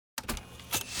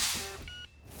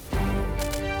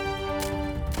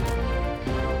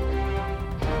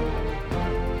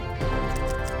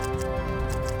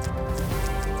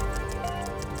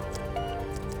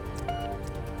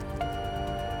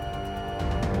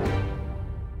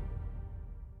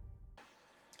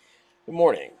Good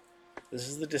morning. This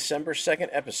is the December 2nd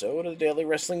episode of the Daily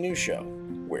Wrestling News Show,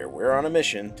 where we're on a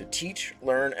mission to teach,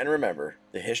 learn, and remember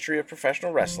the history of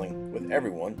professional wrestling with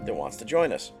everyone that wants to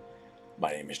join us.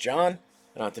 My name is John,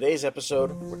 and on today's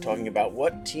episode, we're talking about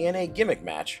what TNA gimmick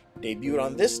match debuted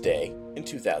on this day in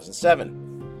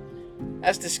 2007.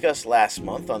 As discussed last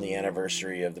month on the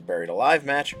anniversary of the Buried Alive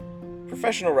match,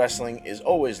 professional wrestling is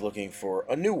always looking for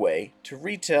a new way to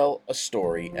retell a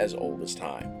story as old as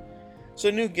time. So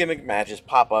new gimmick matches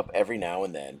pop up every now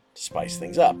and then to spice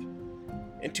things up.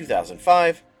 In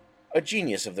 2005, a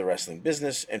genius of the wrestling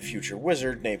business and future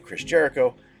wizard named Chris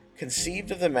Jericho conceived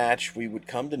of the match we would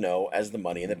come to know as the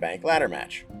Money in the Bank ladder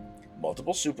match.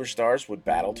 Multiple superstars would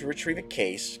battle to retrieve a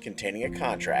case containing a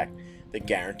contract that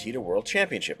guaranteed a world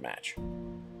championship match.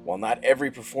 While not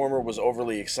every performer was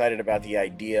overly excited about the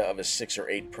idea of a 6 or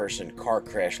 8 person car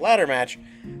crash ladder match,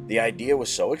 the idea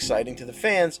was so exciting to the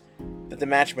fans that the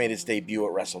match made its debut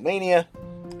at WrestleMania.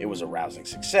 It was a rousing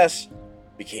success,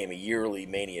 became a yearly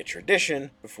Mania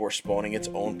tradition before spawning its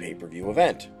own pay-per-view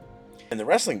event. In the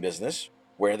wrestling business,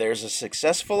 where there's a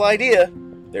successful idea,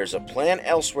 there's a plan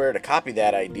elsewhere to copy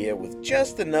that idea with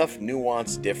just enough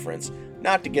nuanced difference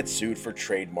not to get sued for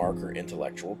trademark or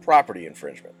intellectual property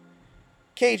infringement.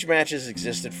 Cage matches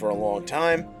existed for a long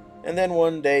time, and then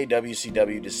one day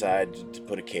WCW decided to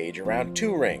put a cage around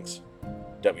 2 rings.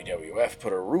 WWF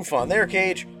put a roof on their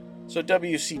cage, so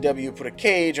WCW put a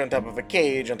cage on top of a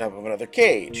cage on top of another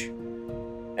cage.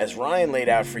 As Ryan laid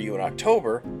out for you in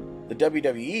October, the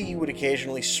WWE would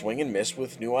occasionally swing and miss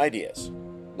with new ideas,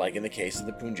 like in the case of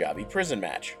the Punjabi prison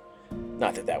match.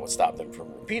 Not that that would stop them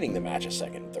from repeating the match a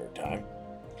second and third time.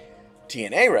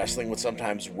 TNA wrestling would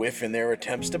sometimes whiff in their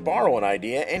attempts to borrow an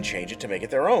idea and change it to make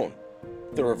it their own.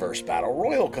 The reverse battle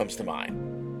royal comes to mind.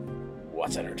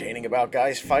 What's entertaining about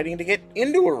guys fighting to get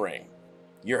into a ring?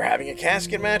 You're having a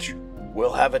casket match?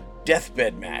 We'll have a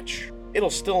deathbed match.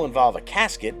 It'll still involve a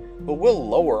casket, but we'll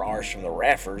lower ours from the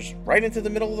rafters right into the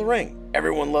middle of the ring.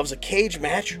 Everyone loves a cage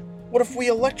match. What if we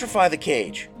electrify the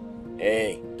cage?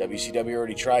 Hey, WCW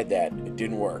already tried that. It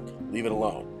didn't work. Leave it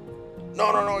alone.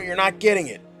 No, you're not getting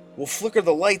it. We'll flicker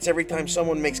the lights every time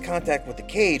someone makes contact with the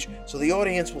cage so the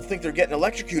audience will think they're getting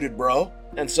electrocuted, bro.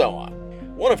 And so on.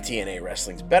 One of TNA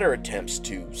Wrestling's better attempts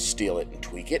to steal it and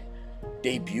tweak it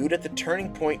debuted at the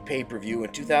Turning Point pay-per-view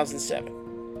in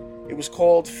 2007. It was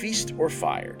called Feast or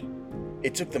Fired.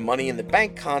 It took the Money in the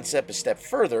Bank concept a step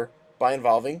further by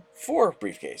involving 4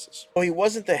 briefcases. Though he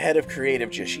wasn't the head of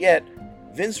creative just yet,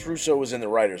 Vince Russo was in the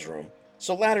writer's room,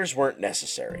 so ladders weren't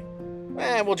necessary.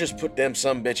 We'll just put them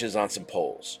some bitches on some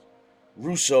poles.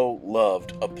 Russo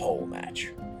loved a pole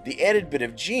match. The added bit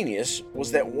of genius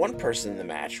was that one person in the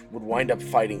match would wind up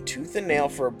fighting tooth and nail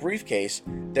for a briefcase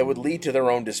that would lead to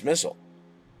their own dismissal.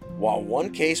 While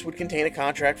one case would contain a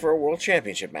contract for a world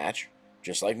championship match,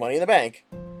 just like Money in the Bank,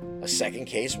 a second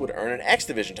case would earn an X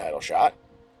Division title shot,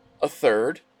 a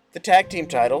third, the tag team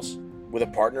titles, with a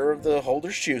partner of the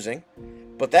holder's choosing,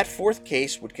 but that fourth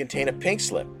case would contain a pink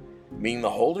slip, meaning the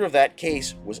holder of that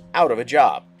case was out of a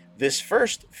job. This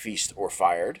first Feast or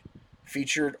Fired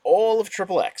featured all of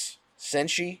Triple X,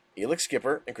 Senshi, Elix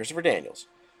Skipper, and Christopher Daniels,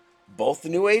 both the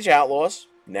New Age Outlaws,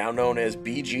 now known as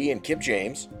BG and Kip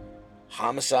James,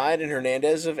 Homicide and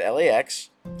Hernandez of LAX,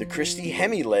 the Christy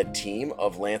Hemme-led team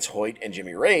of Lance Hoyt and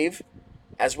Jimmy Rave,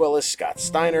 as well as Scott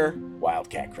Steiner,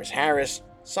 Wildcat Chris Harris,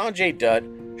 Sanjay Dutt,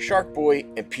 Shark Boy,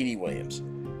 and Petey Williams.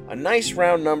 A nice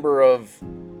round number of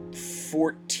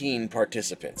 14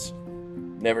 participants.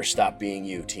 Never stop being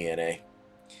you, TNA.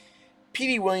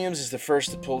 Petey Williams is the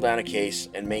first to pull down a case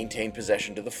and maintain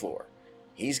possession to the floor.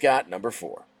 He's got number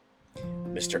 4.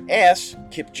 Mr. Ass,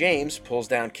 Kip James, pulls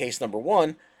down case number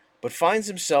 1, but finds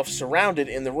himself surrounded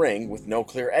in the ring with no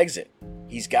clear exit.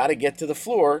 He's got to get to the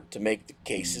floor to make the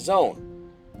case his own.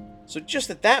 So just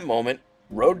at that moment,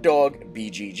 Road Dogg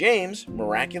BG James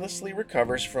miraculously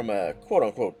recovers from a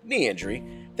quote-unquote knee injury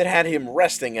that had him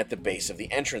resting at the base of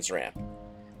the entrance ramp.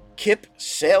 Kip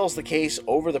sails the case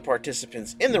over the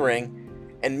participants in the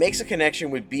ring and makes a connection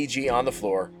with BG on the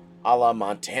floor, a la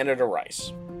Montana to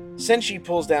Rice. Senshi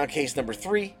pulls down case number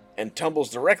 3 and tumbles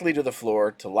directly to the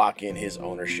floor to lock in his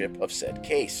ownership of said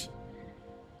case.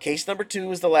 Case number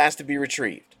 2 is the last to be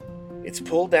retrieved. It's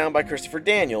pulled down by Christopher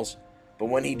Daniels, but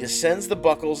when he descends the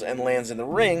buckles and lands in the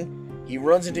ring, he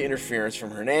runs into interference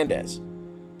from Hernandez.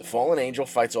 The fallen angel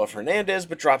fights off Hernandez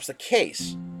but drops the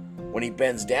case. When he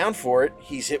bends down for it,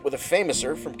 he's hit with a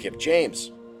famouser from Kip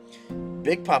James.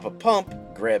 Big Papa Pump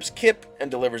grabs Kip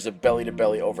and delivers a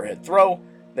belly-to-belly overhead throw,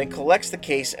 then collects the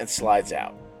case and slides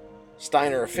out.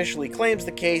 Steiner officially claims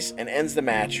the case and ends the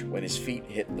match when his feet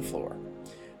hit the floor.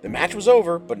 The match was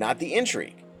over, but not the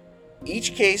intrigue.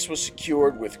 Each case was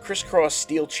secured with crisscross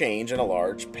steel chains and a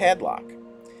large padlock.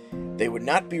 They would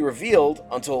not be revealed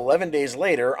until 11 days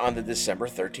later on the December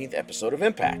 13th episode of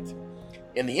Impact.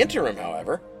 In the interim,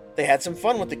 however, they had some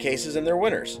fun with the cases and their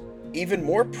winners. Even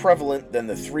more prevalent than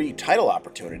the 3 title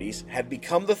opportunities had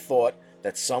become the thought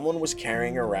that someone was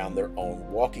carrying around their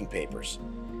own walking papers.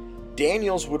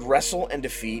 Daniels would wrestle and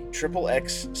defeat Triple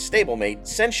X stablemate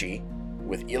Senshi,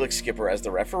 with Elix Skipper as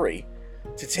the referee,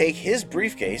 to take his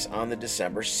briefcase on the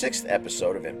December 6th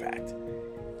episode of Impact.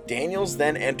 Daniels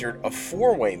then entered a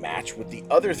 4-way match with the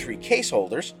other 3 case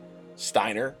holders,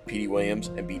 Steiner, Petey Williams,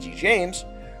 and BG James,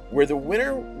 where the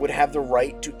winner would have the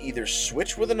right to either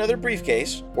switch with another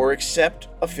briefcase or accept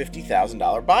a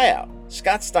 $50,000 buyout.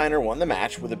 Scott Steiner won the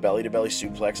match with a belly-to-belly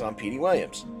suplex on Petey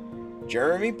Williams.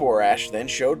 Jeremy Borash then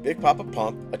showed Big Papa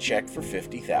Pump a check for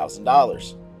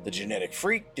 $50,000. The Genetic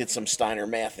Freak did some Steiner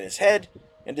math in his head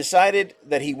and decided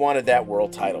that he wanted that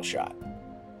world title shot.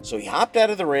 So he hopped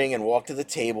out of the ring and walked to the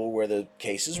table where the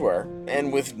cases were,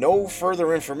 and with no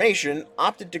further information,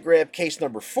 opted to grab case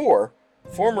number 4,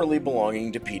 formerly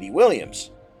belonging to Petey Williams.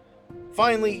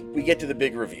 Finally, we get to the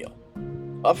big reveal.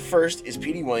 Up first is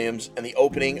Petey Williams and the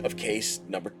opening of case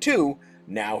number 2,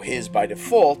 now his by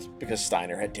default because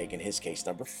Steiner had taken his case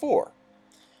number 4.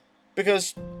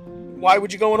 Because why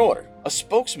would you go in order? A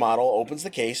spokesmodel opens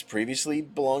the case previously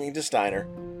belonging to Steiner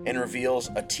and reveals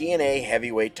a TNA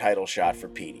heavyweight title shot for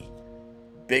Petey.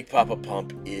 Big Papa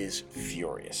Pump is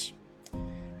furious.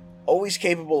 Always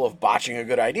capable of botching a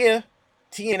good idea,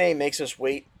 TNA makes us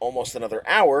wait almost another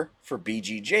hour for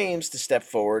BG James to step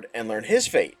forward and learn his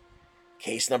fate.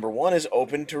 Case number 1 is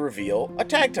open to reveal a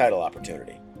tag title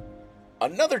opportunity.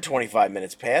 Another 25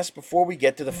 minutes pass before we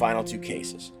get to the final 2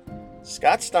 cases.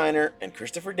 Scott Steiner and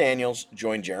Christopher Daniels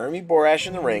join Jeremy Borash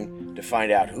in the ring to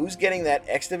find out who's getting that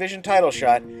X Division title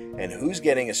shot and who's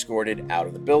getting escorted out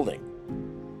of the building.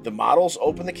 The models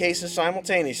open the cases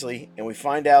simultaneously, and we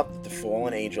find out that the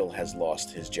Fallen Angel has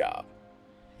lost his job.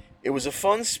 It was a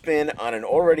fun spin on an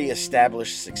already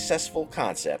established successful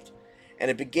concept,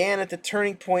 and it began at the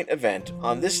Turning Point event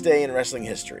on this day in wrestling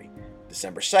history,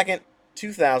 December 2nd,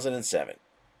 2007.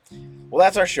 Well,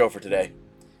 that's our show for today.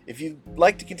 If you'd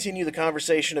like to continue the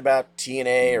conversation about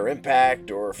TNA or Impact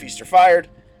or Feast or Fired,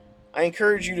 I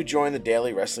encourage you to join the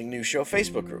Daily Wrestling News Show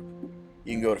Facebook group.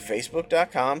 You can go to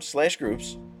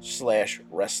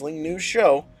facebook.com/groups/Wrestling News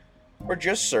Show or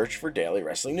just search for Daily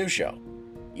Wrestling News Show.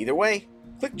 Either way,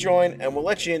 click join and we'll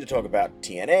let you in to talk about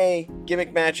TNA,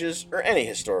 gimmick matches, or any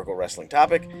historical wrestling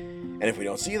topic. And if we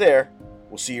don't see you there,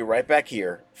 we'll see you right back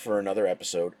here for another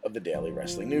episode of the Daily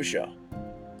Wrestling News Show.